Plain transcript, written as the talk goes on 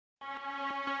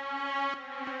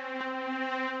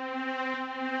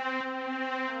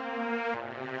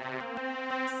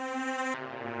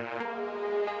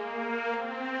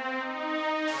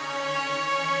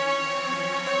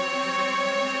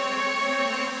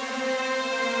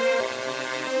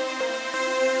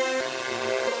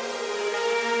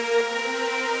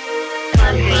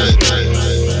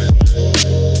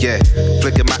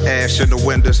Flicking my ash in the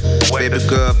windows. Baby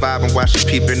girl vibing while she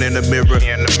peeping in the mirror.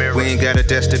 We ain't got a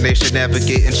destination,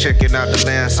 navigating, checking out the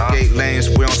landscape lanes.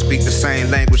 We don't speak the same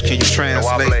language, can you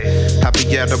translate? I be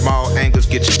at them all angles,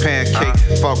 get your pancake.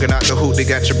 Fogging out the hoop, they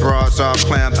got your bras all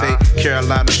clam bait.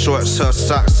 Carolina shorts, her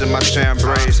socks, and my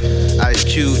chambrays. Ice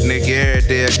Cube, nigga, every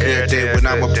day a good day. When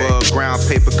I'm above ground,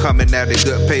 paper coming at a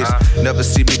good pace. Never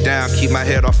see me down, keep my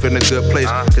head off in a good place.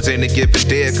 Cause any given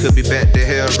day, it could be back to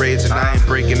hell raising. I ain't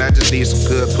breaking, I just need some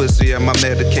good pussy and my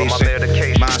medication.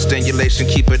 Mind stimulation,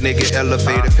 keep a nigga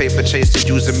elevated. Paper chasing,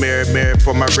 using mirror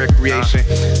for my recreation.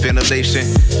 Ventilation,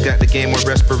 got the game on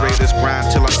respirators.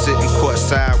 Grind till I'm sitting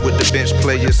courtside with the bench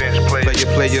players.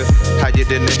 Player, higher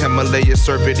than the Himalayas.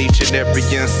 Serving each and every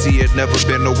NC, it never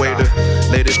been a waiter.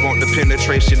 Ladies want the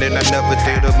penetration and I never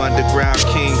date them. Underground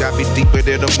king, I be deeper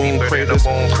than the moon craters.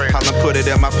 Holland put it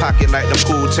in my pocket like the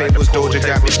pool tables. Doja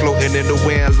got me floating in the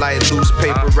wind like loose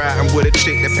paper. Riding with a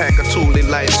chick that pack a toolie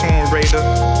like Tomb Raider.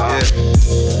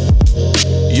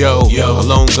 Yo,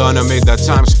 alone gunner made that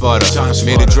time sputter.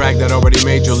 Made a drag that already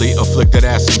majorly afflicted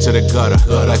ass into the gutter.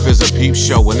 Life is a peep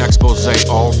show, an expose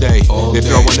all day. They're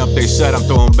throwing up, they said I'm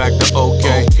throwing back the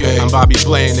okay. I'm Bobby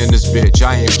playing in this bitch,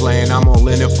 I ain't playing. I'm all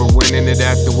in it for winning it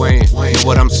at the weigh-in. Know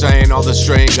what I'm saying? All the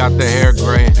strain got the hair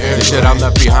graying. The shit I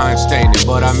left behind staining,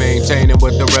 but I maintain it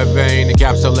with the red vein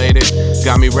encapsulated.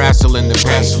 Got me wrestling the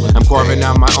pain. I'm carving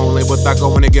out my own lane without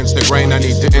going against the grain. I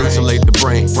need to insulate the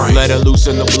brain. Let it loose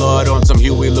in the blood on some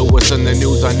Huey Lewis in the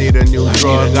news. I need a new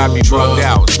drug. Got me drugged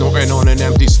out, snorting on an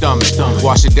empty stomach.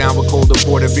 Wash it down with cold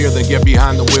imported beer, then get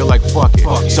behind the wheel like fuck it.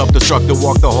 Self-destructive,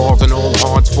 walk the halls and old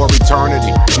haunts for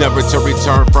eternity. Never to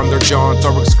return from their jaunts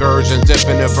or excursions.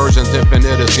 Infinite versions,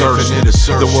 infinite assertion.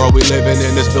 The world we living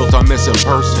in is built on missing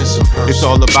persons. It's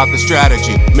all about the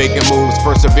strategy, making moves,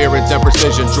 perseverance and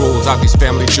precision. Jewels out these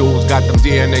family jewels, got them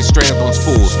DNA strands on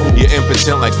spools. You're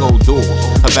impotent like gold duels,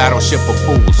 a battleship of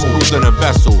fools, cruising a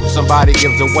vessel. Somebody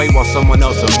gives away while someone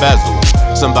else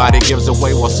embezzles. Somebody gives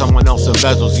away while someone else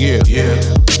embezzles, yeah.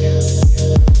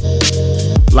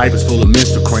 Life is full of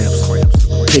menstrual cramps.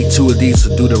 Take two of these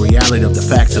to do the reality of the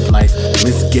facts of life.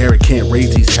 Miss Garrett can't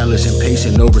raise these hellish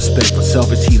impatient, no respect for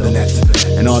selfish heathenettes.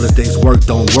 And all this day's work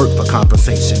don't work for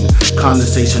compensation.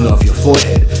 Condensation off your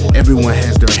forehead. Everyone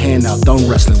has their hand out, thumb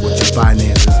wrestling with your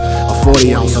finances. A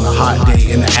 40 ounce on a hot day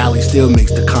in the alley still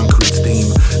makes the concrete steam.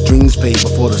 Dreams fade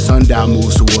before the sundial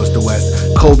moves towards the west.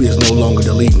 Kobe is no longer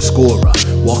the leading scorer.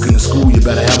 Walking to school, you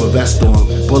better have a vest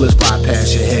on. Bullets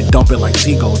bypass your head, dump it like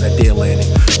seagulls at their landing.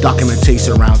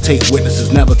 Documentation around tape, witnesses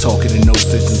never talking in no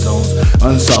sitting zones.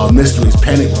 Unsolved mysteries,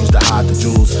 panic rooms to hide the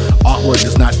jewels. Artwork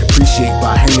does not depreciate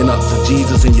by hanging up to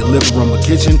Jesus in your living room or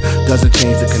kitchen. Doesn't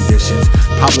change the conditions.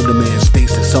 Popular demand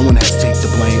states that someone has to take the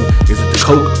blame. Is it the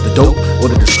coke, the dope, or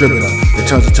the distributor that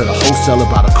turns it to the wholesaler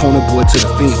by the corner boy to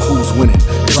the fiend? Who's winning?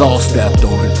 It's all stepped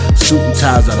on. Suit and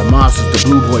ties are the monsters, the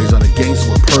blue boys are the gangsters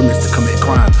with permits to commit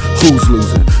crime. Who's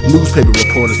losing? Newspaper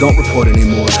reporters don't report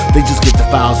anymore. They just get the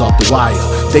files off the wire.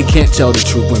 They can't tell the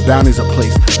truth when bounties are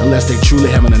placed unless they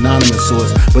truly have an anonymous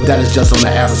source. But that is just on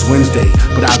the average Wednesday.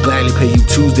 But I'll gladly pay you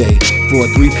Tuesday for a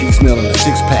 3-piece meal and a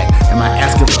 6-pack. Am I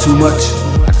asking for too much?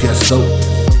 I guess so.